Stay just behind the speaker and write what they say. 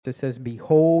It says,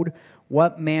 "Behold,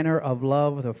 what manner of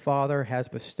love the Father has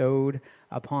bestowed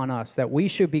upon us, that we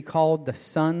should be called the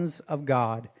sons of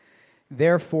God.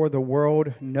 Therefore the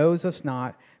world knows us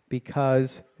not,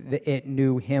 because it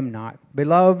knew him not.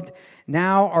 Beloved,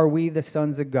 now are we the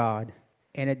sons of God,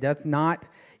 and it doth not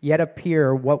yet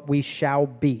appear what we shall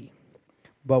be.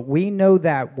 But we know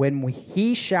that when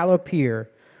he shall appear,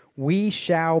 we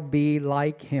shall be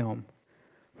like him,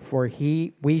 for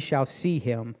we shall see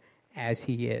him as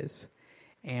he is."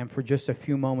 And for just a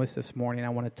few moments this morning, I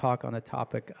want to talk on the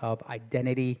topic of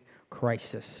identity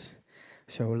crisis.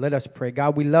 So let us pray.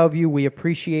 God, we love you. We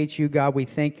appreciate you. God, we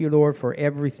thank you, Lord, for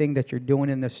everything that you're doing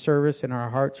in this service in our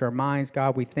hearts, our minds.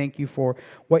 God, we thank you for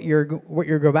what you're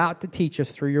about to teach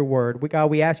us through your word. God,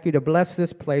 we ask you to bless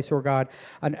this place, Lord God.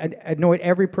 Anoint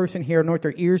every person here. Anoint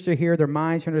their ears to hear, their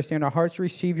minds to understand, our hearts to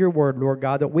receive your word, Lord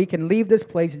God, that we can leave this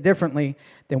place differently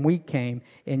than we came.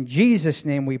 In Jesus'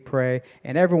 name we pray.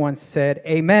 And everyone said,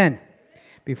 amen.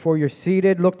 Before you're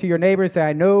seated, look to your neighbor and say,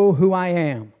 I know who I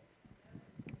am.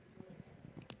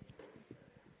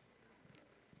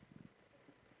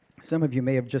 Some of you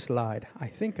may have just lied. I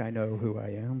think I know who I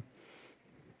am.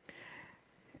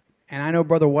 And I know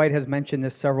Brother White has mentioned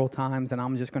this several times, and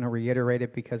I'm just going to reiterate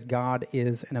it because God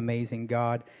is an amazing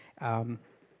God.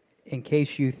 In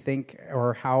case you think,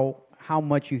 or how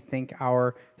much you think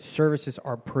our services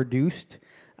are produced,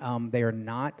 they are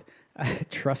not.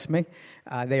 Trust me,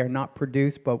 they are not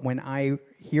produced. But when I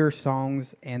hear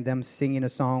songs and them singing a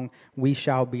song, "We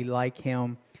shall be like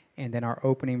him," and then our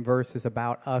opening verse is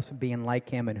about us being like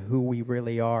him and who we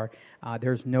really are,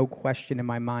 there's no question in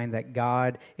my mind that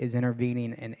God is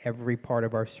intervening in every part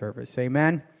of our service.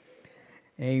 Amen?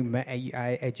 Amen.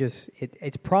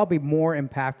 It's probably more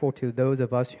impactful to those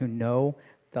of us who know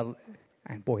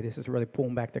and boy, this is really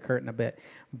pulling back the curtain a bit,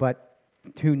 but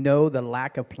to know the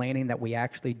lack of planning that we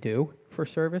actually do for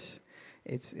service.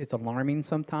 It's alarming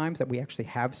sometimes that we actually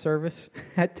have service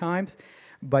at times.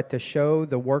 But to show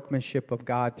the workmanship of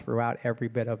God throughout every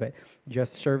bit of it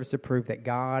just serves to prove that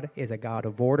God is a God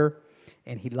of order,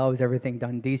 and he loves everything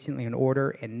done decently in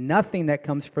order, and nothing that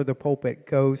comes for the pulpit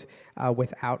goes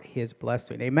without his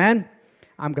blessing. Amen?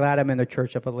 I'm glad I'm in the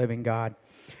church of a living God.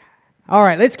 All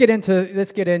right, let's get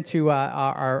into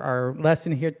our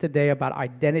lesson here today about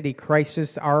identity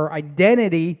crisis. Our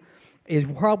identity is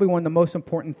probably one of the most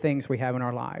important things we have in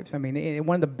our lives. I mean,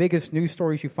 one of the biggest news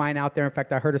stories you find out there. In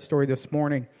fact, I heard a story this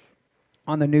morning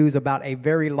on the news about a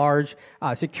very large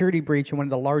security breach in one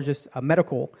of the largest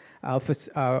medical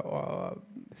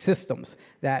systems,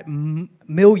 that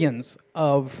millions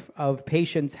of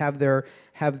patients have their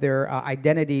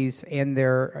identities and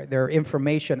their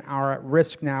information are at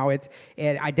risk now.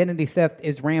 And identity theft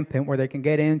is rampant, where they can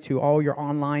get into all your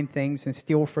online things and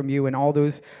steal from you and all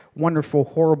those wonderful,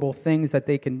 horrible things that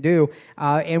they can do.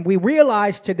 And we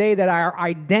realize today that our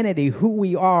identity, who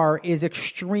we are, is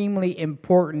extremely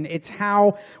important. It's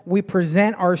how we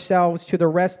present ourselves to the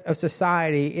rest of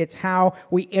society. It's how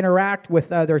we interact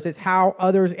with others. It's how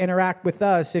others interact with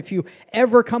us. If you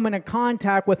ever come into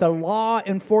contact with a law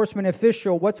enforcement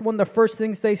official, what's one of the first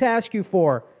things they ask you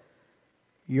for?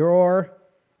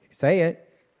 Say it,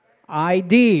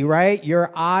 ID, right?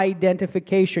 Your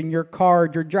identification, your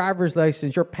card, your driver's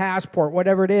license, your passport,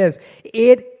 whatever it is.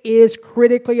 It is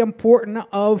critically important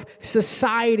of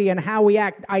society and how we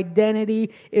act.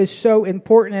 Identity is so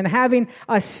important, and having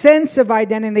a sense of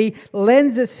identity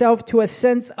lends itself to a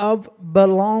sense of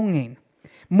belonging.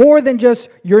 More than just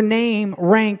your name,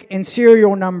 rank, and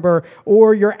serial number,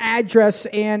 or your address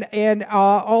and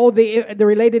all the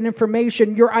related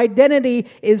information, your identity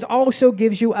also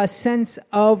gives you a sense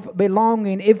of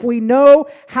belonging. If we know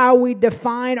how we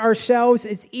define ourselves,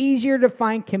 it's easier to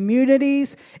find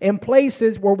communities and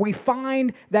places where we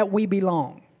find that we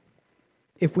belong,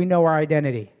 if we know our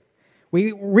identity.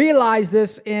 We realize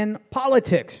this in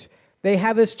politics. They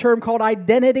have this term called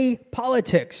identity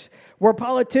politics, where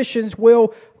politicians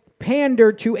will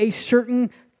pander to a certain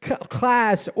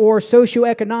class or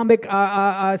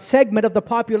socioeconomic segment of the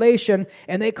population,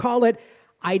 and they call it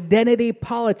identity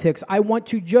politics. I want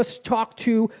to just talk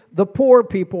to the poor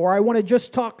people, or I want to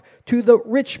just talk to the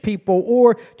rich people,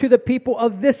 or to the people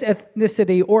of this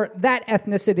ethnicity, or that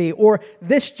ethnicity, or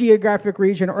this geographic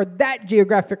region, or that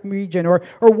geographic region, or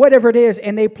whatever it is.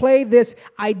 And they play this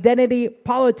identity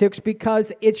politics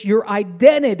because it's your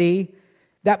identity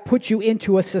that puts you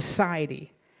into a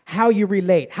society, how you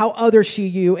relate, how others see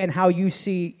you, and how you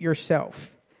see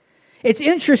yourself. It's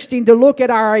interesting to look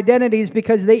at our identities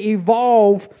because they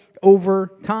evolve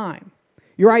over time.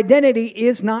 Your identity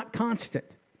is not constant.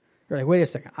 You're like, wait a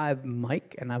second, I'm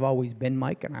Mike, and I've always been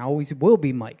Mike, and I always will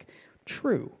be Mike.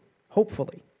 True,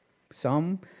 hopefully.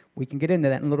 Some, we can get into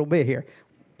that in a little bit here.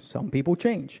 Some people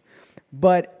change.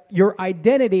 But your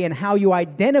identity and how you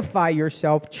identify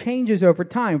yourself changes over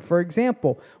time. For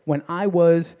example, when I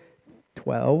was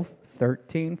 12,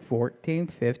 13, 14,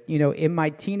 15, in my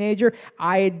teenager,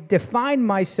 I defined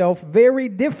myself very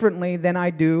differently than I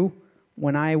do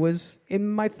when I was in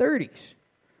my 30s.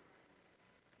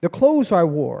 The clothes I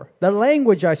wore, the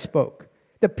language I spoke,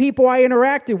 the people I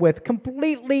interacted with,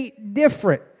 completely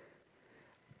different.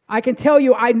 I can tell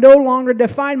you I no longer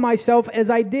define myself as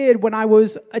I did when I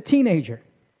was a teenager.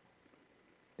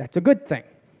 That's a good thing.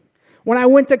 When I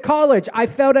went to college, I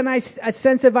felt a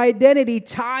sense of identity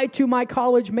tied to my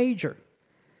college major.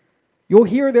 You'll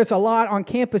hear this a lot on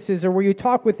campuses or where you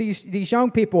talk with these young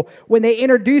people. When they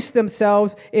introduce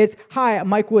themselves, it's, "Hi, I'm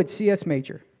Mike Wood, CS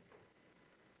major."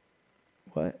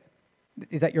 What?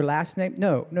 Is that your last name?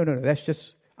 No. That's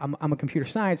just, I'm a computer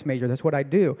science major. That's what I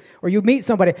do. Or you meet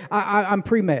somebody, I'm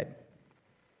pre-med.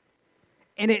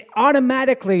 And it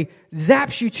automatically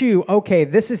zaps you to, okay,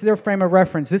 this is their frame of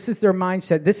reference. This is their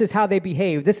mindset. This is how they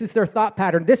behave. This is their thought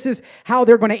pattern. This is how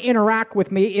they're going to interact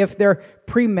with me if they're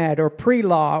pre-med or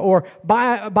pre-law or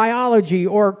biology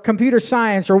or computer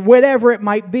science or whatever it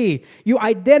might be. You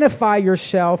identify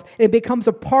yourself. It becomes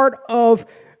a part of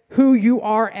who you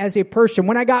are as a person.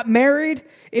 When I got married,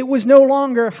 it was no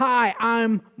longer, "Hi,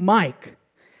 I'm Mike."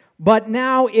 But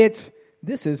now it's,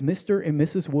 "This is Mr. and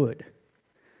Mrs. Wood,"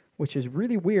 which is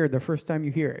really weird the first time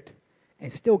you hear it. And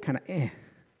it's still kind of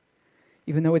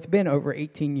even though it's been over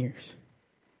 18 years.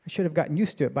 I should have gotten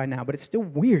used to it by now, but it's still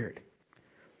weird.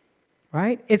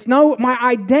 Right? My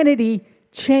identity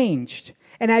changed.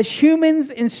 And as humans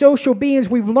and social beings,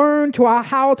 we've learned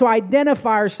how to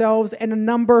identify ourselves in a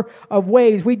number of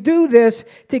ways. We do this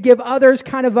to give others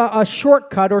kind of a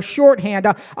shortcut or shorthand,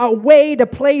 a way to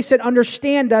place and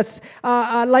understand us.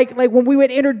 Like when we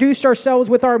would introduce ourselves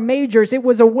with our majors, it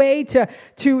was a way to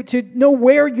know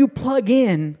where you plug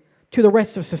in to the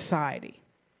rest of society.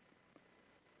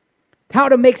 How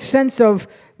to make sense of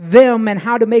them and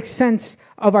how to make sense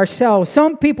of ourselves.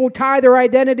 Some people tie their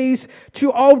identities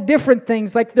to all different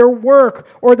things like their work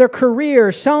or their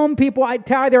career. Some people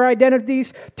tie their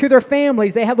identities to their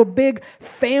families. They have a big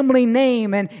family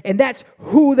name and that's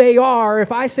who they are.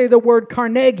 If I say the word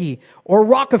Carnegie or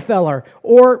Rockefeller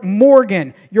or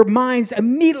Morgan, your minds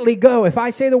immediately go. If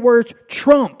I say the words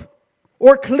Trump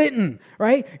or Clinton,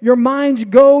 right? Your minds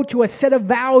go to a set of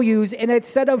values and a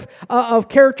set of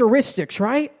characteristics,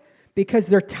 right? Because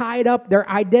they're tied up, their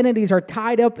identities are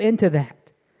tied up into that.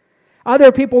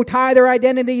 Other people tie their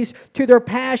identities to their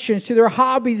passions, to their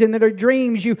hobbies and their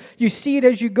dreams. You see it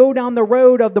as you go down the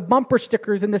road of the bumper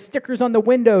stickers and the stickers on the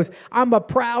windows. "I'm a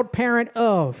proud parent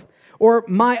of," or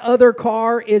 "my other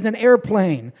car is an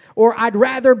airplane," or "I'd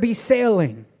rather be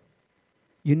sailing."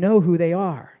 You know who they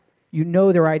are. You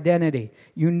know their identity.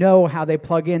 You know how they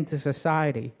plug into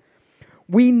society.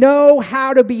 We know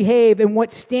how to behave and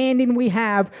what standing we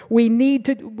have. We need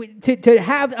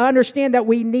to understand that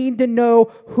we need to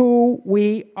know who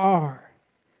we are.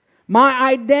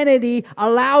 My identity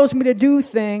allows me to do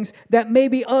things that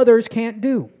maybe others can't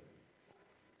do.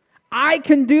 I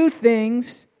can do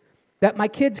things that my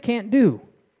kids can't do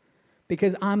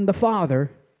because I'm the father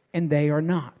and they are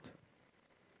not.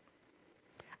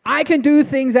 I can do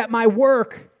things at my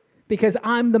work because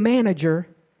I'm the manager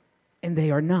and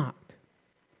they are not.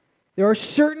 There are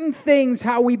certain things,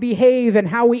 how we behave and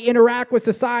how we interact with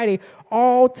society,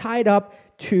 all tied up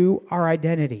to our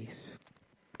identities.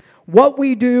 What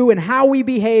we do and how we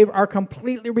behave are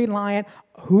completely reliant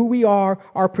on who we are,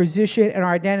 our position, and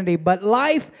our identity. But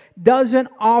life doesn't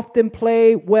often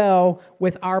play well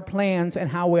with our plans and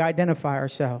how we identify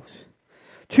ourselves.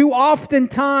 Too often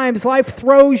times, life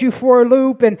throws you for a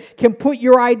loop and can put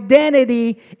your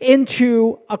identity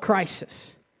into a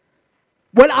crisis.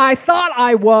 What I thought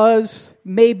I was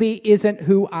maybe isn't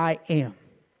who I am.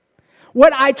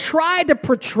 What I tried to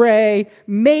portray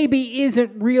maybe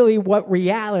isn't really what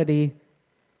reality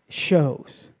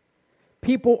shows.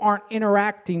 People aren't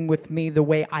interacting with me the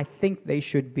way I think they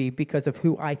should be because of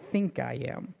who I think I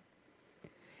am.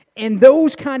 And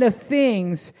those kind of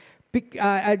things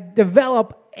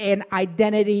develop an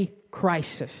identity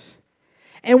crisis.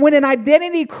 And when an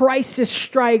identity crisis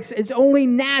strikes, it's only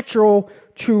natural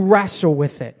to wrestle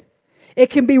with it.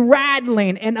 It can be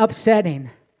rattling and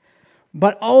upsetting,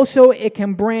 but also it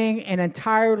can bring an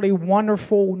entirely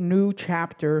wonderful new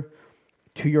chapter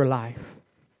to your life,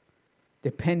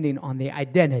 depending on the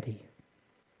identity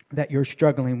that you're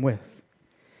struggling with.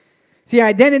 See,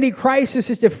 identity crisis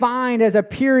is defined as a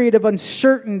period of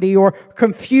uncertainty or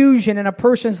confusion in a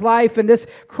person's life, and this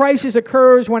crisis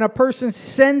occurs when a person's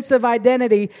sense of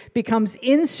identity becomes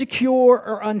insecure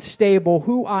or unstable.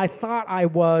 Who I thought I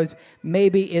was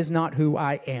maybe is not who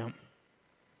I am.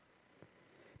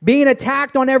 Being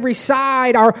attacked on every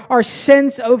side, our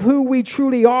sense of who we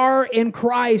truly are in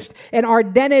Christ and our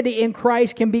identity in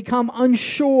Christ can become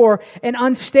unsure and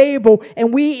unstable.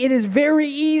 And it is very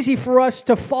easy for us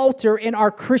to falter in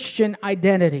our Christian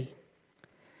identity.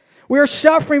 We are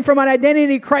suffering from an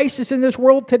identity crisis in this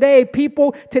world today.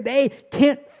 People today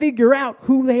can't figure out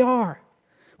who they are.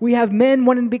 We have men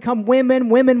wanting to become women,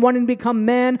 women wanting to become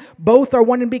men. Both are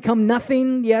wanting to become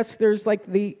nothing. Yes,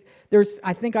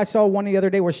 I think I saw one the other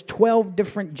day was 12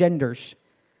 different genders.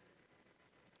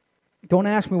 Don't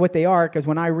ask me what they are, because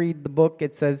when I read the book,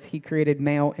 it says he created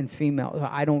male and female.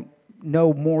 I don't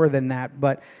know more than that,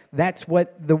 but that's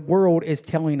what the world is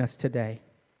telling us today.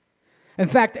 In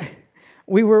fact,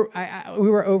 we were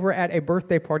over at a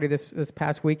birthday party this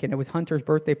past week, and it was Hunter's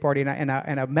birthday party, and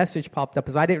a message popped up,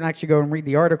 because I didn't actually go and read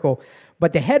the article,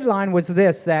 but the headline was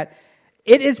this, that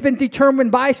it has been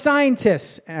determined by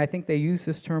scientists, and I think they use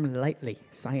this term lightly,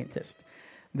 scientists,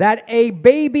 that a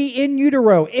baby in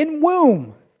utero, in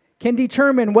womb, can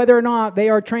determine whether or not they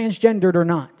are transgendered or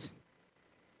not.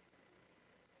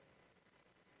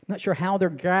 I'm not sure how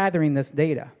they're gathering this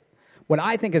data. What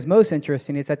I think is most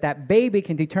interesting is that baby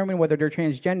can determine whether they're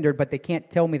transgendered, but they can't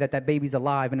tell me that baby's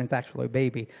alive and it's actually a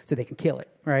baby, so they can kill it,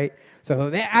 right? So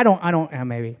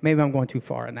maybe I'm going too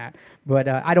far in that,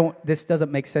 but this doesn't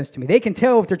make sense to me. They can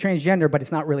tell if they're transgender, but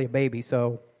it's not really a baby,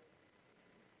 so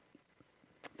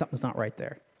something's not right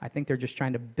there. I think they're just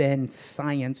trying to bend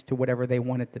science to whatever they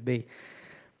want it to be.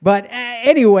 But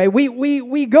anyway,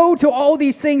 we go to all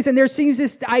these things, and there seems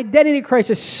this identity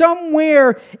crisis.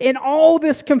 Somewhere in all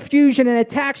this confusion and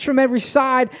attacks from every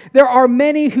side, there are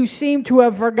many who seem to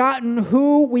have forgotten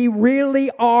who we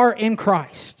really are in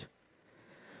Christ.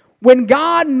 When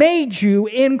God made you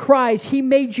in Christ, He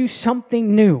made you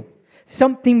something new,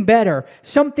 something better,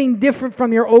 something different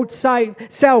from your old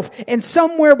self. And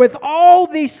somewhere with all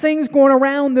these things going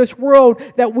around this world,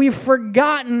 that we've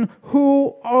forgotten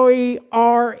who we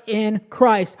are in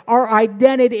Christ, our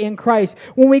identity in Christ.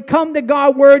 When we come to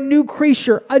God, we're a new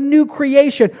creature, a new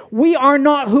creation. We are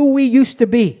not who we used to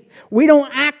be. We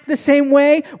don't act the same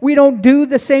way. We don't do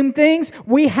the same things.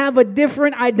 We have a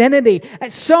different identity. And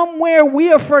somewhere we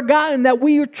have forgotten that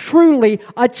we are truly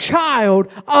a child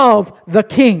of the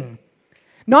King.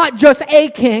 Not just a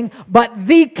king, but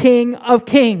the King of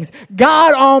Kings.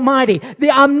 God Almighty,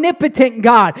 the omnipotent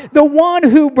God, the one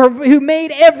who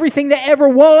made everything that ever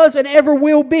was and ever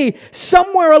will be.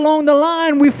 Somewhere along the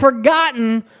line, we've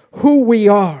forgotten who we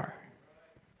are.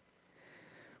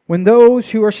 When those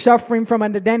who are suffering from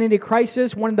an identity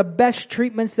crisis, one of the best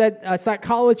treatments that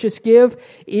psychologists give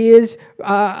is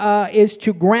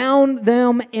to ground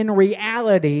them in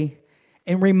reality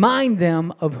and remind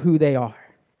them of who they are.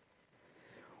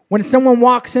 When someone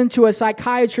walks into a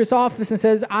psychiatrist's office and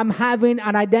says, I'm having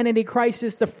an identity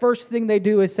crisis, the first thing they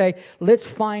do is say, let's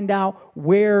find out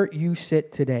where you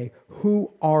sit today.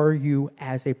 Who are you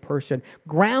as a person?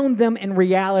 Ground them in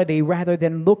reality rather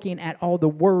than looking at all the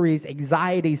worries,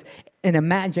 anxieties, and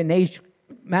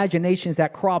imaginations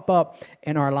that crop up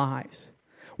in our lives.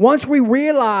 Once we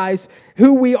realize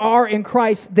who we are in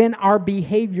Christ, then our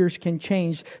behaviors can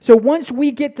change. So once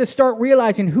we get to start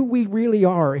realizing who we really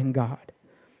are in God,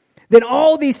 then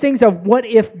all these things of what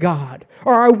if God,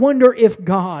 or I wonder if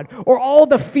God, or all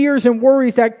the fears and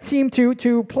worries that seem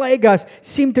to plague us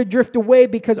seem to drift away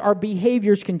because our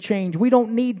behaviors can change. We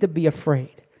don't need to be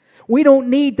afraid. We don't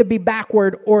need to be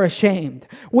backward or ashamed.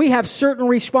 We have certain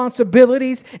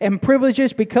responsibilities and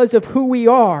privileges because of who we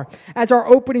are. As our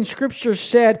opening scripture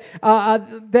said,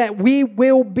 that we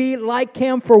will be like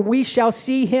Him, for we shall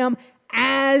see Him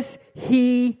as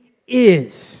He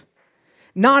is.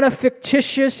 Not a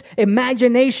fictitious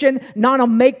imagination, not a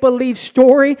make-believe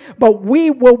story, but we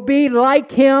will be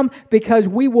like Him because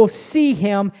we will see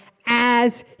Him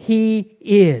as He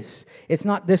is. It's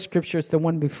not this scripture, it's the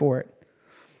one before it.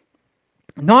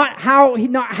 Not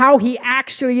how he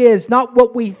actually is, not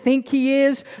what we think He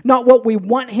is, not what we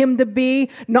want Him to be,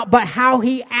 but how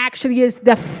He actually is,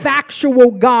 the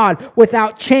factual God,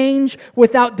 without change,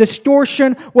 without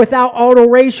distortion, without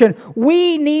alteration.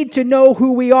 We need to know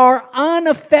who we are,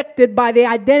 unaffected by the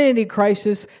identity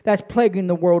crisis that's plaguing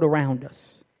the world around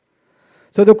us.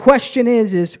 So the question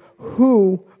is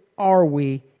who are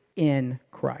we in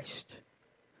Christ?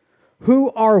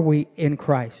 Who are we in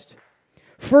Christ?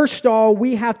 First of all,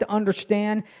 we have to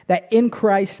understand that in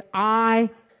Christ,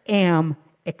 I am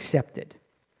accepted.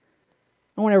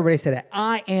 I want everybody to say that.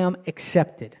 I am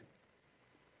accepted.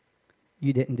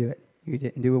 You didn't do it. You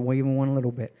didn't do it even one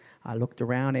little bit. I looked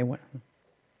around and went,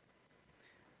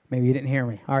 maybe you didn't hear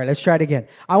me. All right, let's try it again.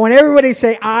 I want everybody to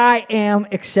say, I am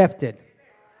accepted.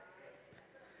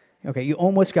 Okay, you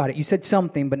almost got it. You said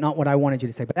something, but not what I wanted you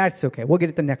to say. But that's okay. We'll get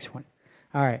at the next one.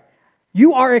 All right.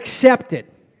 You are accepted.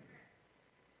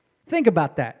 Think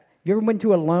about that. You ever went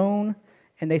to a loan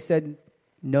and they said,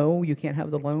 no, you can't have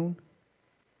the loan?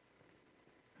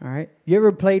 All right. You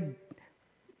ever played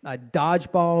a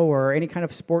dodgeball or any kind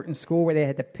of sport in school where they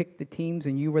had to pick the teams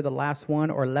and you were the last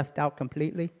one or left out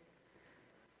completely?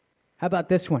 How about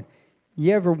this one?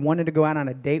 You ever wanted to go out on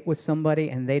a date with somebody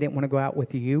and they didn't want to go out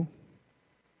with you?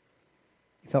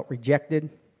 You felt rejected.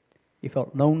 You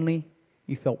felt lonely.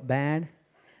 You felt bad.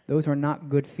 Those are not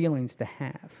good feelings to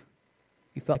have.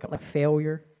 You felt like a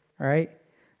failure, right?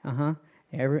 Am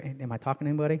I talking to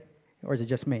anybody? Or is it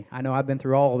just me? I know I've been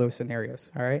through all of those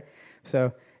scenarios, all right?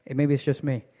 So maybe it's just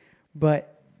me.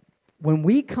 But when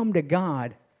we come to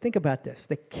God, think about this.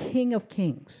 The King of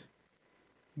Kings,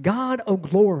 God of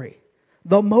glory,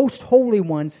 the most holy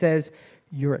one says,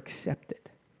 you're accepted.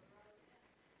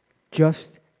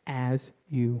 Just as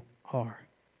you are.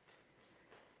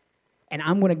 And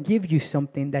I'm going to give you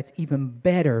something that's even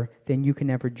better than you can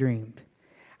ever dream.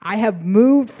 I have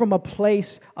moved from a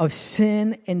place of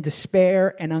sin and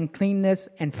despair and uncleanness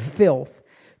and filth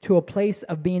to a place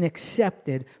of being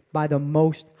accepted by the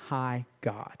Most High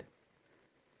God.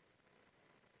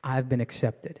 I've been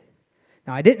accepted.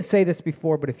 Now, I didn't say this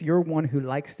before, but if you're one who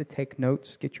likes to take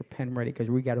notes, get your pen ready because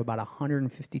we got about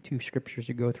 152 scriptures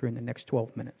to go through in the next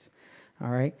 12 minutes. All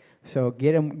right? So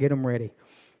get them ready.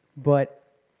 But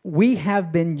we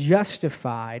have been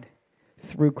justified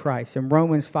through Christ. In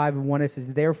Romans 5:1 it says,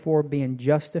 therefore, being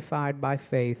justified by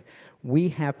faith, we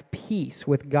have peace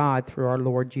with God through our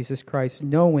Lord Jesus Christ,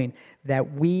 knowing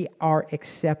that we are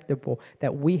acceptable,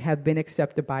 that we have been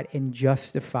accepted by and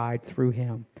justified through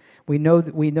Him. We know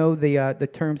the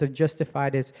terms of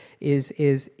justified is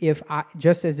if I,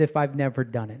 just as if I've never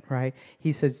done it, right?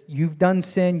 He says you've done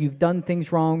sin, you've done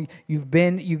things wrong, you've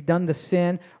done the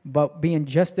sin, but being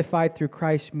justified through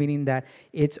Christ, meaning that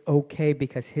it's okay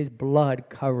because His blood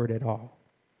covered it all.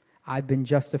 I've been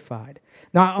justified.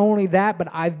 Not only that, but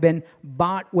I've been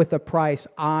bought with a price.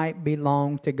 I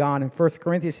belong to God. And 1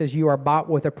 Corinthians says you are bought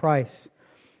with a price.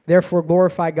 Therefore,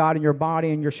 glorify God in your body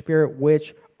and your spirit,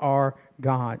 which are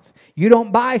God's. You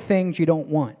don't buy things you don't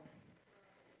want.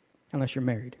 Unless you're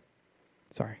married.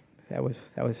 Sorry, that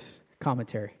was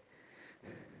commentary.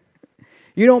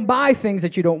 You don't buy things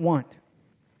that you don't want.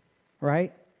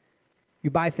 Right?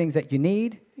 You buy things that you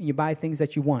need, and you buy things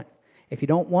that you want. If you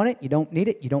don't want it, you don't need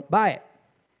it, you don't buy it.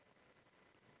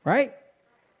 Right?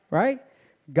 Right?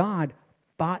 God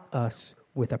bought us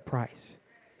with a price.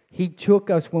 He took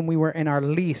us when we were in our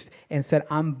least and said,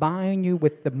 I'm buying you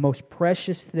with the most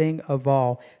precious thing of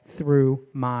all through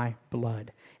my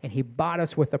blood. And He bought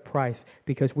us with a price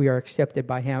because we are accepted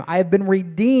by Him. I have been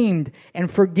redeemed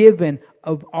and forgiven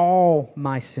of all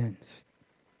my sins.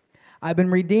 I've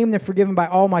been redeemed and forgiven by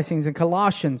all my sins. In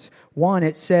Colossians 1,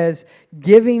 it says,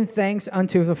 giving thanks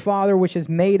unto the Father, which has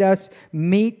made us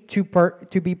meet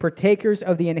to be partakers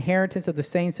of the inheritance of the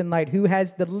saints in light, who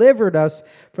has delivered us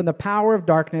from the power of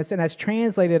darkness and has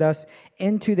translated us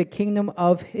into the kingdom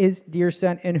of His dear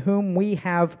Son, in whom we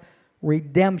have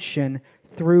redemption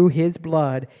through His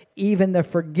blood, even the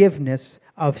forgiveness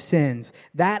of sins.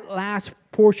 That last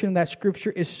portion of that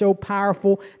scripture is so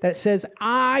powerful that says,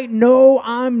 I know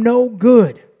I'm no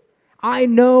good. I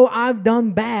know I've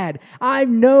done bad. I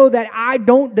know that I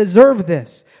don't deserve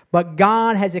this. But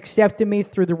God has accepted me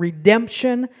through the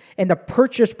redemption and the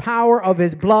purchase power of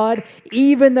His blood,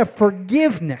 even the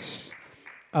forgiveness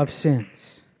of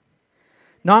sins.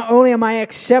 Not only am I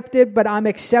accepted, but I'm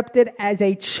accepted as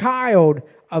a child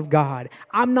of God.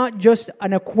 I'm not just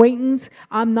an acquaintance.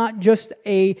 I'm not just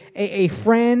a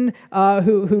friend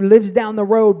who lives down the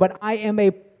road, but I am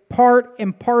a part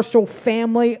and parcel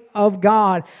family of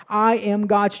God. I am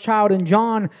God's child. And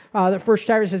John, the first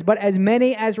chapter says, but as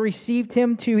many as received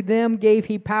Him, to them gave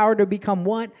He power to become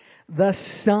what? The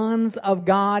sons of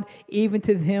God, even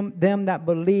to them that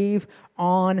believe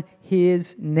on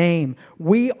His name.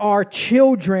 We are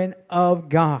children of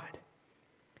God.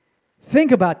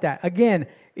 Think about that. Again,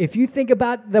 if you think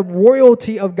about the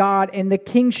royalty of God and the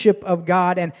kingship of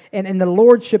God and the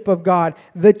lordship of God,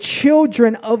 the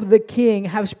children of the king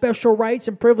have special rights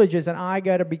and privileges. And I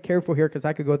got to be careful here because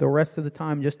I could go the rest of the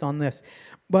time just on this.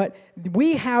 But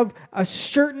we have a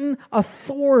certain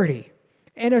authority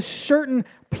and a certain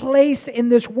place in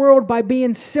this world by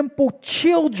being simple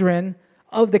children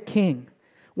of the king.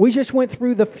 We just went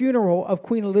through the funeral of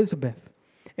Queen Elizabeth,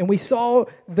 and we saw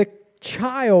the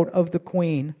child of the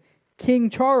Queen, King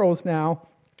Charles now,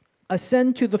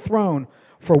 ascend to the throne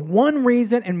for one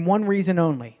reason and one reason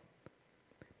only.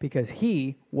 Because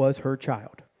he was her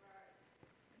child.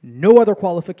 No other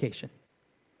qualification.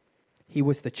 He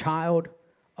was the child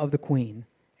of the Queen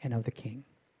and of the King.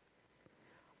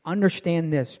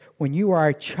 Understand this. When you are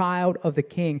a child of the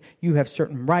King, you have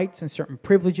certain rights and certain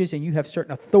privileges, and you have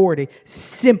certain authority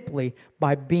simply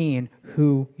by being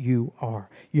who you are.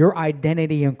 Your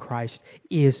identity in Christ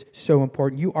is so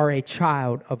important. You are a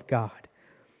child of God.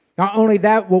 Not only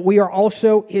that, but we are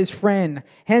also His friend.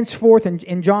 Henceforth,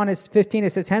 in John 15,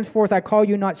 it says, henceforth I call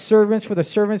you not servants, for the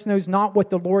servant knows not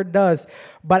what the Lord does.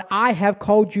 But I have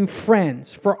called you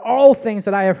friends. For all things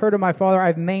that I have heard of my Father I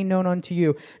have made known unto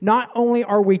you. Not only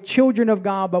are we children of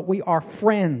God, but we are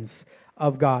friends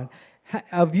of God.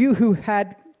 Of you who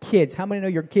had kids, how many know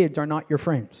your kids are not your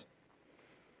friends?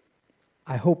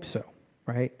 I hope so,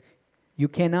 right? You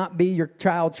cannot be your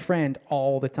child's friend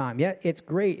all the time. Yeah, it's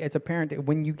great as a parent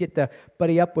when you get to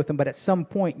buddy up with them, but at some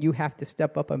point you have to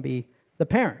step up and be the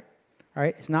parent,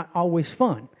 right? It's not always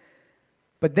fun.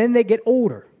 But then they get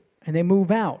older and they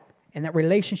move out and that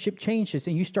relationship changes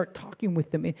and you start talking with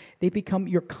them and they become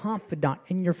your confidant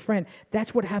and your friend.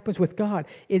 That's what happens with God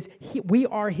is we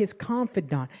are His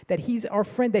confidant, that He's our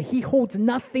friend, that He holds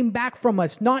nothing back from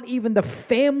us, not even the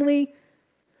family,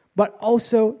 but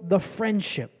also the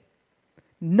friendship.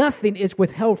 Nothing is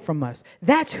withheld from us.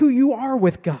 That's who you are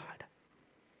with God.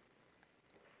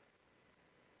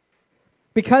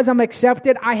 Because I'm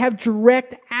accepted, I have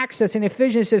direct access. In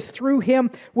Ephesians it says, through Him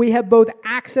we have both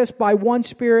access by one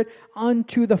Spirit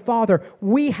unto the Father.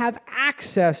 We have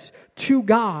access to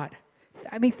God.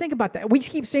 I mean, think about that. We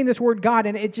keep saying this word God,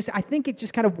 and I think it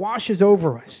just kind of washes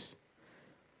over us.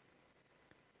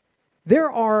 There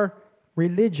are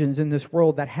religions in this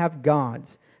world that have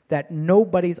gods that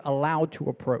nobody's allowed to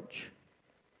approach.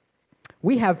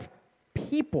 We have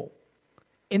people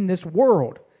in this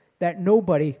world that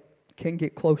nobody can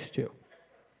get close to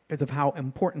because of how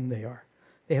important they are.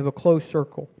 They have a close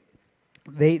circle.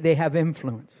 They have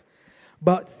influence.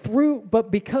 But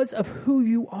because of who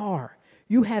you are,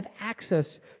 you have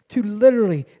access to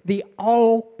literally the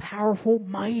all-powerful,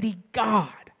 mighty God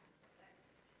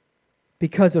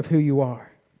because of who you are.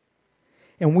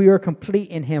 And we are complete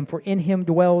in Him, for in Him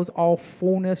dwells all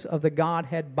fullness of the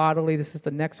Godhead bodily. This is the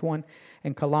next one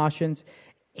in Colossians.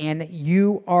 And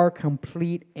you are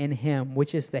complete in Him,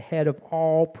 which is the head of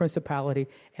all principality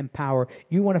and power.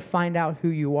 You want to find out who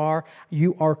you are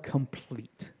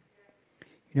complete.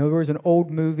 You know, there was an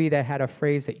old movie that had a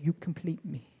phrase that you complete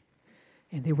me.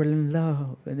 And they were in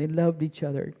love, and they loved each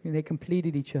other, and they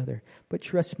completed each other. But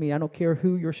trust me, I don't care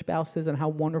who your spouse is and how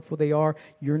wonderful they are,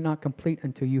 you're not complete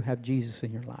until you have Jesus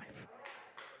in your life.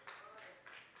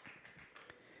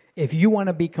 If you want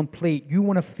to be complete, you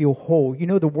want to feel whole. You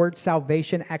know, the word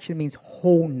salvation actually means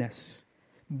wholeness,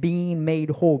 being made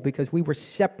whole, because we were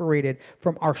separated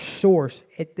from our source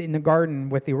in the garden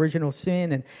with the original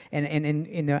sin,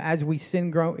 and as we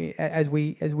sin grow, as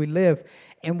we live.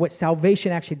 And what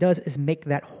salvation actually does is make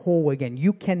that whole again.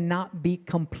 You cannot be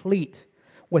complete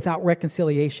without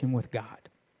reconciliation with God.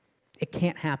 It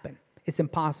can't happen. It's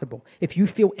impossible. If you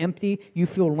feel empty, you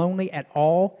feel lonely at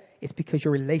all, it's because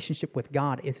your relationship with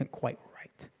God isn't quite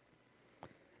right.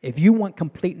 If you want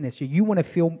completeness, you want to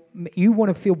feel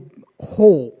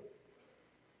whole,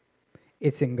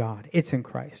 it's in God. It's in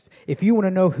Christ. If you want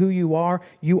to know who you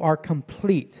are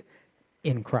complete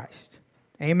in Christ.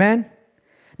 Amen?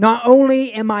 Not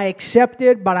only am I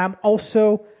accepted, but I'm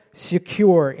also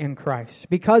secure in Christ.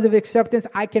 Because of acceptance,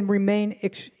 I can remain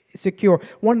secure.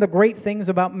 One of the great things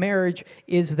about marriage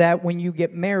is that when you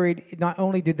get married, not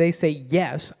only do they say,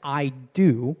 yes, I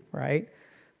do, right?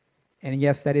 And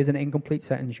yes, that is an incomplete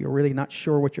sentence. You're really not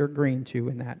sure what you're agreeing to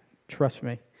in that. Trust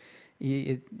me.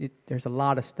 There's a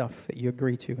lot of stuff that you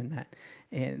agree to in that.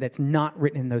 And that's not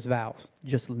written in those vows.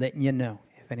 Just letting you know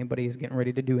if anybody is getting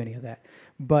ready to do any of that.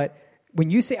 But when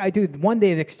you say, I do, one,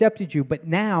 they've accepted you. But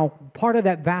now, part of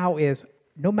that vow is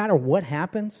no matter what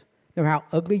happens, no matter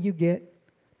how ugly you get,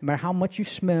 no matter how much you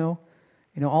smell,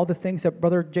 all the things that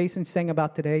Brother Jason sang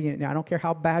about today, I don't care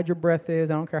how bad your breath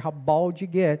is, I don't care how bald you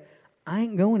get, I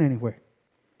ain't going anywhere.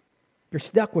 You're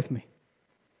stuck with me.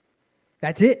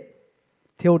 That's it.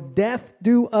 Till death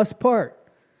do us part.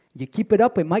 You keep it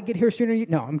up, it might get here sooner.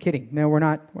 No, I'm kidding. No, we're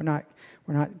not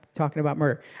talking about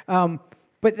murder.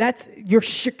 But you're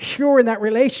secure in that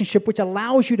relationship, which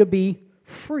allows you to be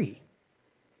free.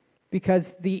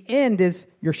 Because the end is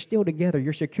you're still together,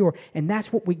 you're secure. And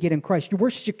that's what we get in Christ. We're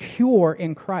secure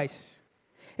in Christ.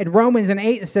 In Romans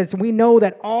 8, it says, we know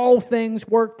that all things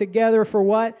work together for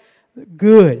what?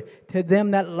 Good to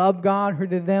them that love God, or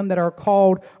to them that are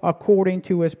called according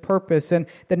to His purpose. And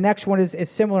the next one is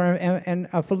similar in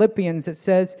Philippians. It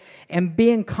says, and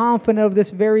being confident of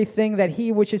this very thing, that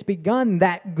He which has begun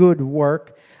that good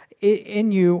work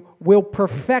in you will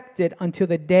perfect it until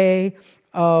the day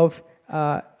of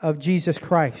Jesus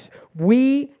Christ.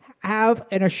 We have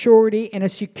an assurity and a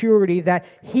security that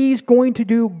He's going to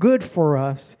do good for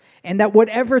us, and that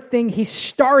whatever thing He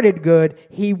started good,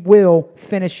 He will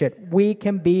finish it. We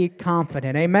can be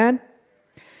confident. Amen?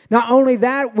 Not only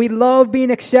that, we love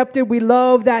being accepted. We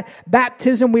love that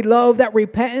baptism. We love that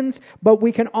repentance. But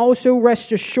we can also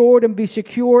rest assured and be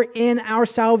secure in our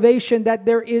salvation that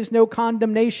there is no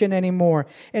condemnation anymore.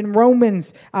 In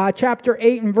Romans chapter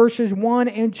 8 and verses 1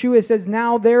 and 2, it says,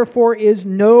 now therefore is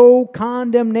no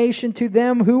condemnation to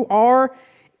them who are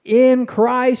in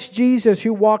Christ Jesus,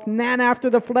 who walk not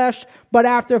after the flesh, but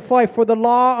after life. For the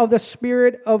law of the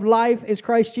Spirit of life is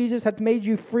Christ Jesus, hath made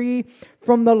you free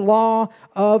from the law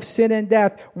of sin and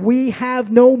death. We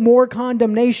have no more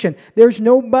condemnation. There's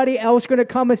nobody else going to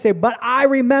come and say, but I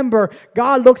remember.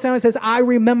 God looks down and says, I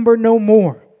remember no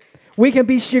more. We can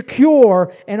be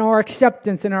secure in our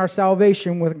acceptance and our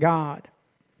salvation with God.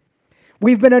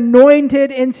 We've been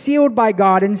anointed and sealed by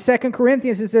God. In 2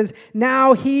 Corinthians it says,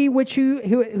 now He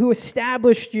who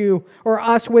established you or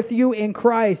us with you in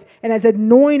Christ and has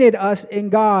anointed us in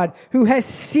God, who has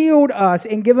sealed us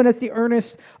and given us the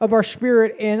earnest of our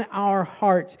spirit in our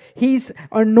hearts. He's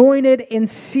anointed and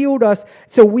sealed us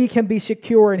so we can be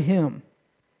secure in Him.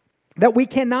 That we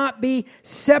cannot be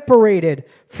separated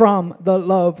from the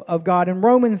love of God. In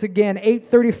Romans again,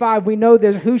 8:35, we know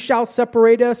this, who shall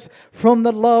separate us from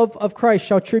the love of Christ?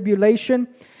 Shall tribulation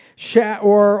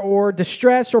or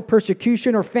distress or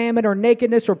persecution or famine or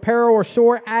nakedness or peril or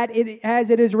sword, as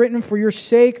it is written, for your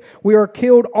sake we are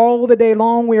killed all the day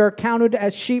long. We are counted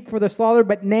as sheep for the slaughter.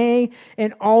 But nay,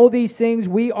 in all these things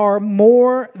we are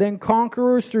more than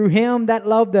conquerors through Him that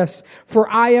loved us. For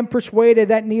I am persuaded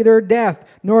that neither death,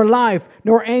 nor life,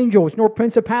 nor angels, nor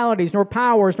principalities, nor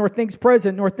powers, nor things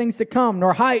present, nor things to come,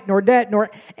 nor height, nor depth, nor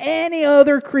any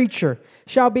other creature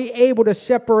shall be able to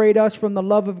separate us from the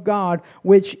love of God,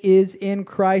 which is in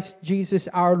Christ Jesus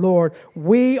our Lord.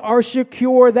 We are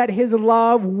secure that His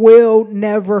love will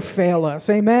never fail us.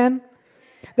 Amen?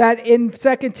 That in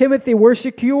 2 Timothy, we're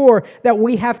secure that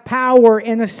we have power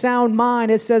and a sound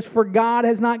mind. It says, for God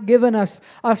has not given us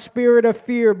a spirit of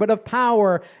fear, but of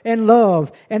power and love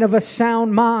and of a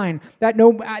sound mind. That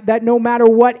no matter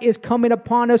what is coming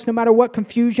upon us, no matter what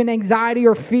confusion, anxiety,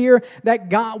 or fear, that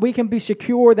God, we can be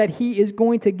secure that He is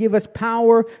going to give us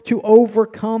power to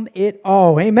overcome it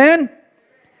all. Amen?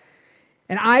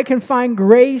 And I can find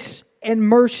grace and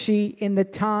mercy in the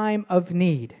time of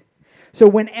need. So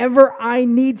whenever I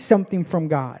need something from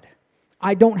God,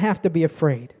 I don't have to be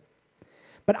afraid.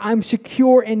 But I'm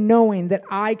secure in knowing that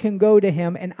I can go to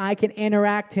Him and I can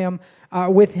interact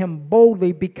with Him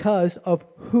boldly because of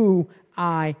who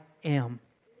I am.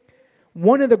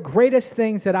 One of the greatest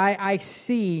things that I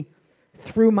see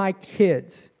through my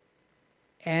kids,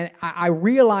 and I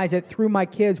realize it through my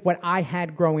kids what I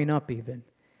had growing up even,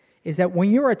 is that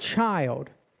when you're a child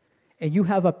and you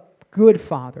have a good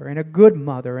father and a good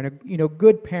mother and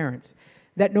good parents,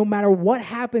 that no matter what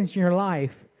happens in your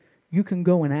life, you can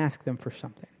go and ask them for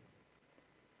something.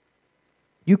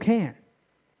 You can.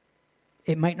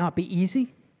 It might not be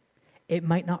easy. It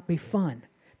might not be fun,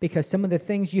 because some of the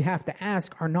things you have to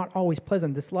ask are not always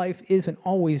pleasant. This life isn't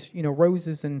always,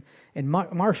 roses and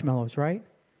marshmallows, right?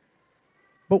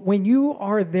 But when you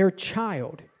are their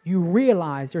child, you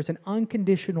realize there's an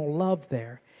unconditional love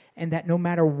there. And that no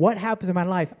matter what happens in my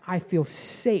life, I feel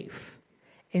safe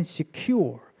and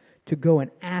secure to go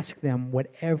and ask them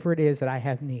whatever it is that I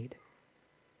have need.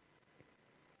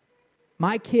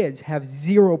 My kids have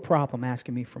zero problem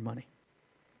asking me for money.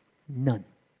 None.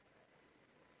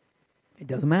 It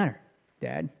doesn't matter.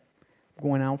 Dad, I'm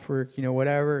going out for,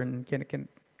 whatever, and can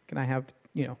I have,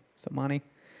 some money?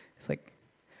 It's like,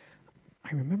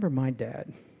 I remember my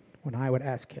dad when I would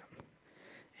ask him,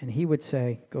 and he would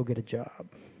say, go get a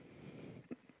job.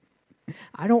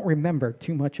 I don't remember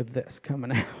too much of this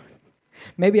coming out.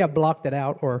 Maybe I blocked it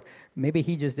out, or maybe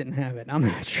he just didn't have it. I'm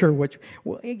not sure which.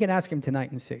 Well, you can ask him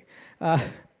tonight and see. But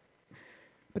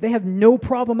they have no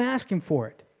problem asking for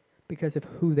it because of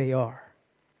who they are.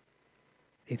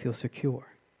 They feel secure.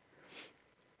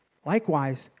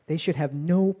 Likewise, they should have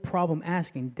no problem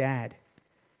asking, Dad,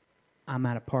 I'm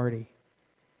at a party.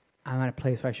 I'm at a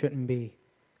place I shouldn't be.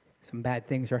 Some bad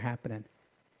things are happening.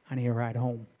 I need a ride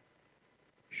home.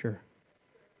 Sure.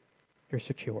 You're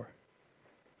secure.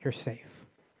 You're safe.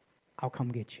 I'll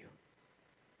come get you.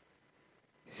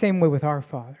 Same way with our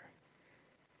Father.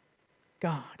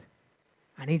 God,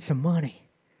 I need some money.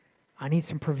 I need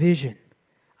some provision.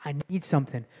 I need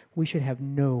something. We should have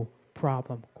no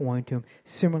problem going to Him.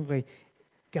 Similarly,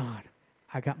 God,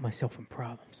 I got myself in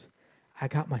problems. I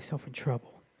got myself in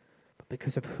trouble. But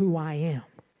because of who I am,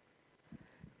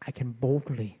 I can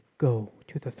boldly go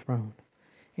to the throne.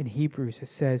 In Hebrews it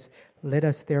says, let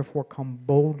us therefore come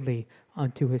boldly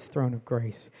unto His throne of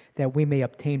grace, that we may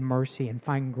obtain mercy and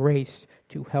find grace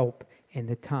to help in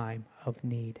the time of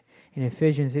need. In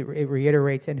Ephesians it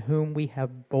reiterates, in whom we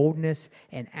have boldness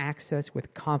and access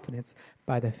with confidence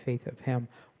by the faith of Him.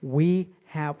 We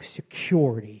have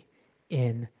security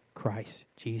in Christ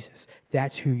Jesus.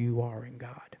 That's who you are in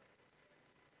God.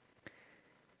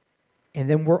 And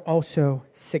then we're also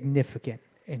significant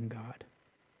in God.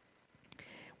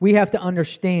 We have to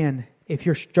understand, if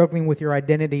you're struggling with your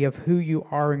identity of who you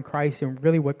are in Christ and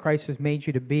really what Christ has made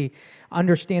you to be,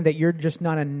 understand that you're just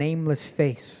not a nameless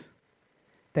face,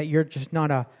 that you're just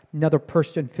not another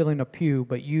person filling a pew,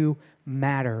 but you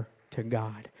matter to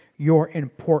God. You're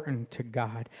important to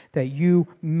God, that you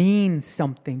mean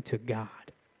something to God.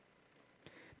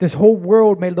 This whole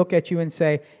world may look at you and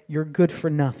say, you're good for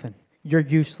nothing. You're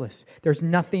useless. There's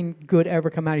nothing good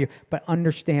ever come out of you. But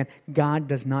understand, God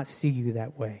does not see you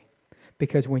that way.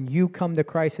 Because when you come to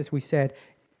Christ, as we said,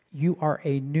 you are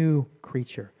a new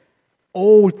creature.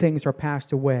 Old things are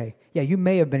passed away. Yeah, you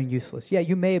may have been useless. Yeah,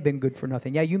 you may have been good for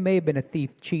nothing. Yeah, you may have been a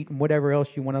thief, cheat, and whatever else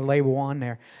you want to label on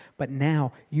there. But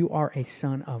now you are a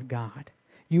son of God.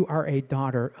 You are a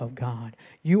daughter of God.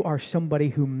 You are somebody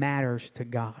who matters to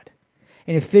God.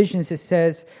 In Ephesians it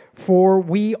says, for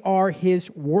we are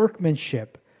His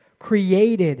workmanship,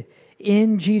 created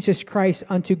in Jesus Christ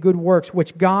unto good works,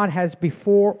 which God has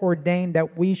before ordained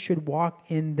that we should walk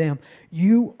in them.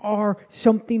 You are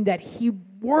something that He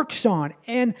works on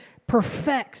and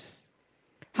perfects.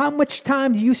 How much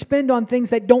time do you spend on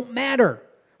things that don't matter?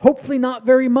 Hopefully not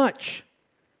very much.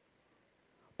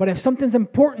 But if something's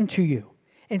important to you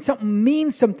and something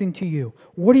means something to you,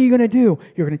 what are you going to do?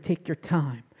 You're going to take your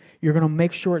time. You're going to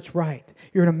make sure it's right.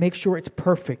 You're going to make sure it's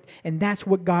perfect. And that's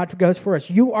what God does for us.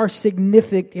 You are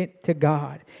significant to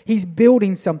God. He's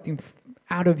building something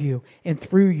out of you and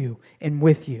through you and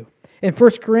with you. In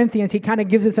 1 Corinthians, he kind of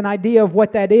gives us an idea of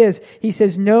what that is. He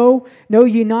says, know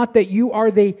ye not that you are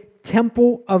the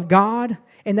temple of God,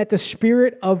 and that the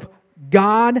Spirit of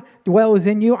God dwells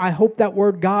in you. I hope that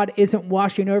word God isn't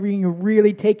washing over you and you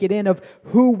really take it in of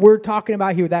who we're talking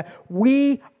about here, that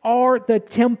we are the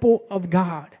temple of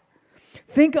God.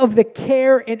 Think of the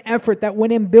care and effort that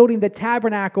went in building the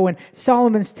tabernacle and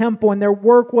Solomon's temple, and their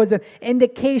work was an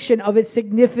indication of its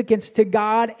significance to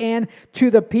God and to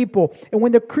the people. And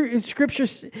when the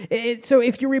scriptures, so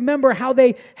if you remember how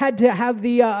they had to have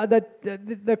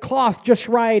the cloth just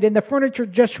right and the furniture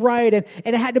just right, and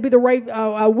it had to be the right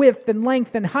width and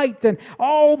length and height and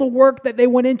all the work that they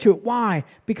went into it. Why?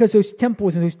 Because those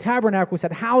temples and those tabernacles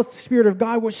that housed the Spirit of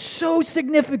God were so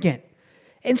significant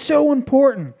and so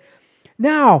important.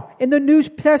 Now, in the New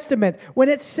Testament, when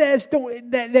it says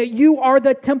that you are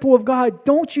the temple of God,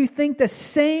 don't you think the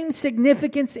same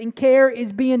significance and care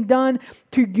is being done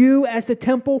to you as the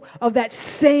temple of that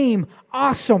same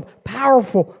awesome,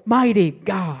 powerful, mighty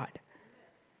God?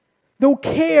 The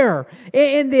care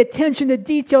and the attention to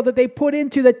detail that they put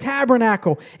into the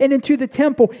tabernacle and into the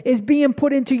temple is being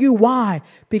put into you. Why?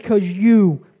 Because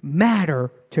you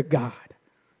matter to God.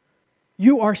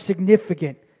 You are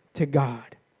significant to God.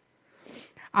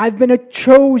 I've been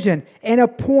chosen and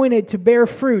appointed to bear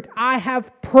fruit. I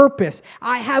have purpose.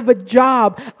 I have a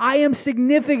job. I am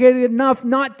significant enough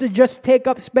not to just take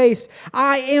up space.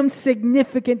 I am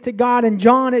significant to God. In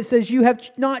John it says, you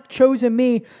have not chosen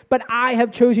me, but I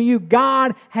have chosen you.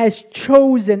 God has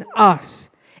chosen us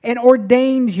and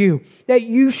ordained you that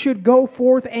you should go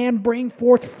forth and bring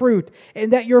forth fruit,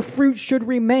 and that your fruit should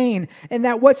remain, and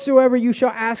that whatsoever you shall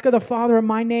ask of the Father in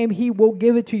my name, He will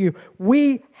give it to you.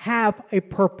 We have a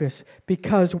purpose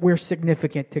because we're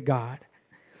significant to God.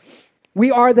 We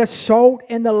are the salt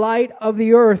and the light of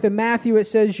the earth. In Matthew it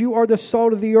says, you are the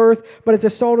salt of the earth, but if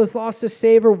the salt has lost its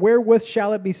savor, wherewith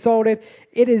shall it be salted?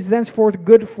 It is thenceforth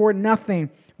good for nothing,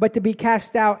 but to be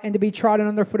cast out and to be trodden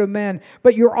under foot of men.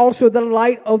 But you're also the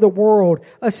light of the world.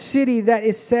 A city that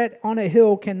is set on a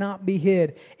hill cannot be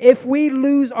hid. If we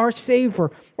lose our savor,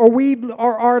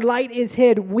 or our light is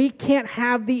hid, we can't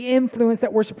have the influence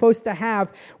that we're supposed to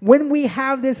have. When we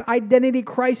have this identity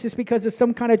crisis because of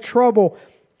some kind of trouble,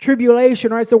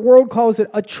 tribulation, or as the world calls it,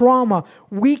 a trauma,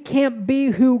 we can't be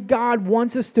who God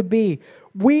wants us to be.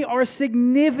 We are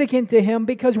significant to Him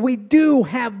because we do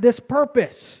have this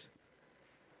purpose.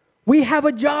 We have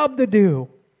a job to do.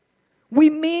 We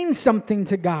mean something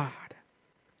to God.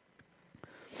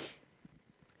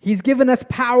 He's given us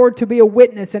power to be a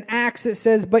witness. In Acts it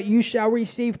says, but you shall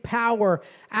receive power.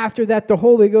 After that the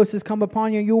Holy Ghost has come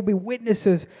upon you. You will be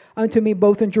witnesses unto me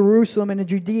both in Jerusalem and in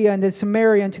Judea and in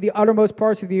Samaria and to the uttermost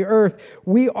parts of the earth.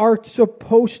 We are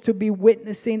supposed to be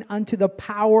witnessing unto the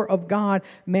power of God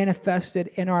manifested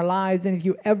in our lives. And if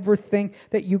you ever think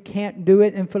that you can't do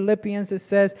it, in Philippians it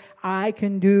says, I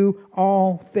can do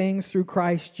all things through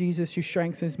Christ Jesus who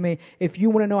strengthens me. If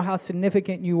you want to know how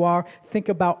significant you are, think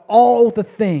about all the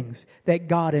things that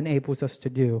God enables us to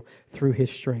do through His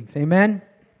strength. Amen?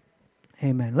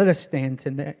 Amen. Let us stand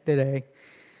today.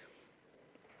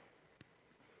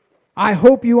 I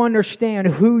hope you understand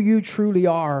who you truly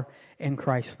are in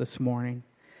Christ this morning.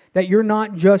 That you're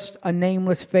not just a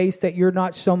nameless face, that you're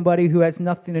not somebody who has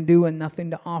nothing to do and nothing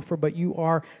to offer, but you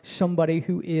are somebody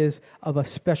who is of a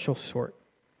special sort.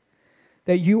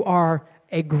 That you are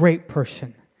a great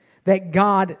person. That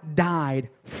God died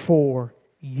for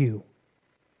you.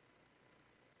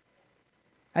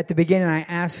 At the beginning, I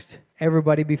asked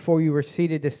everybody before you were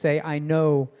seated to say, I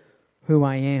know who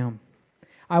I am.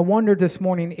 I wonder this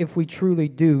morning if we truly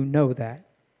do know that.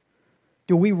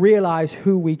 Do we realize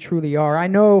who we truly are? I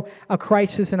know a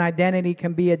crisis in identity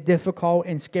can be a difficult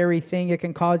and scary thing. It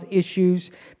can cause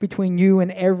issues between you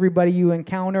and everybody you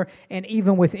encounter, and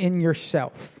even within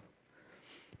yourself.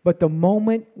 But the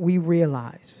moment we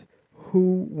realize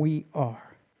who we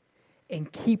are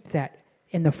and keep that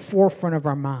in the forefront of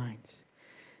our minds,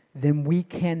 then we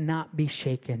cannot be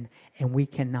shaken and we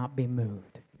cannot be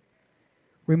moved.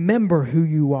 Remember who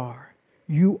you are.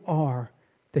 You are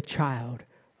the child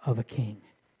of a king.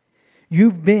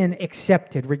 You've been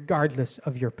accepted regardless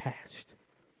of your past.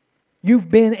 You've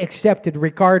been accepted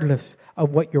regardless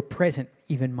of what your present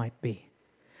even might be.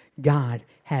 God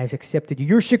has accepted you.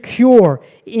 You're secure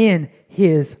in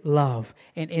His love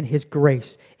and in His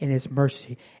grace and His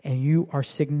mercy. And you are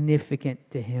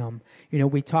significant to Him. You know,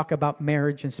 we talk about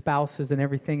marriage and spouses and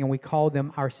everything, and we call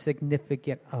them our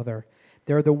significant other.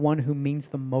 They're the one who means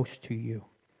the most to you.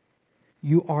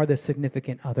 You are the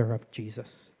significant other of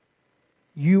Jesus.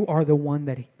 You are the one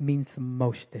that means the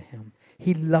most to Him.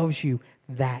 He loves you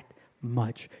that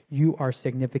much. You are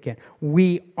significant.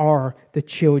 We are the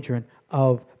children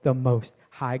of the Most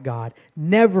High God.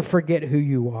 Never forget who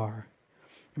you are.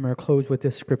 I'm going to close with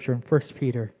this scripture in 1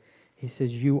 Peter. He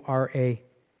says, you are a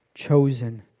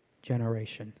chosen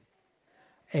generation,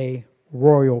 a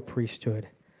royal priesthood,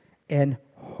 an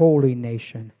holy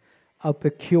nation, a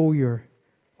peculiar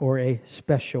or a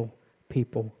special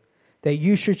people, that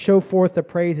you should show forth the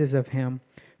praises of Him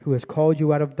who has called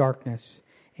you out of darkness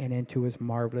and into His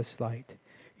marvelous light.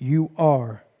 You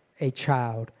are a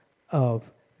child of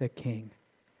the King.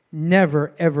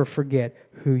 Never, ever forget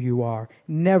who you are.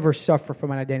 Never suffer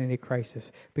from an identity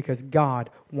crisis, because God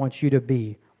wants you to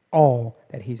be all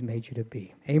that He's made you to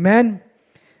be. Amen?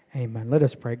 Amen. Let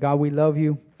us pray. God, we love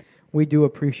you. We do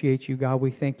appreciate you, God.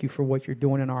 We thank you for what you're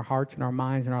doing in our hearts and our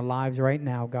minds and our lives right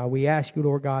now, God. We ask you,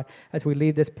 Lord God, as we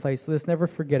leave this place, let us never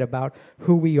forget about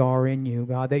who we are in you,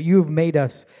 God, that you've made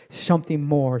us something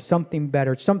more, something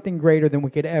better, something greater than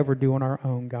we could ever do on our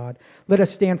own, God. Let us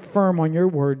stand firm on your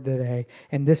word today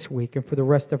and this week and for the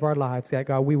rest of our lives, that,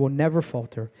 God, we will never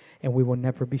falter and we will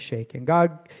never be shaken.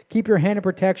 God, keep your hand of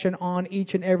protection on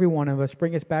each and every one of us.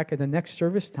 Bring us back at the next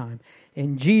service time.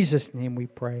 In Jesus' name we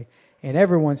pray. And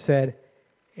everyone said,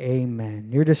 amen.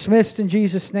 You're dismissed in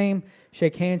Jesus' name.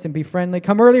 Shake hands and be friendly.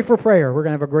 Come early for prayer. We're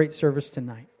going to have a great service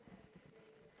tonight.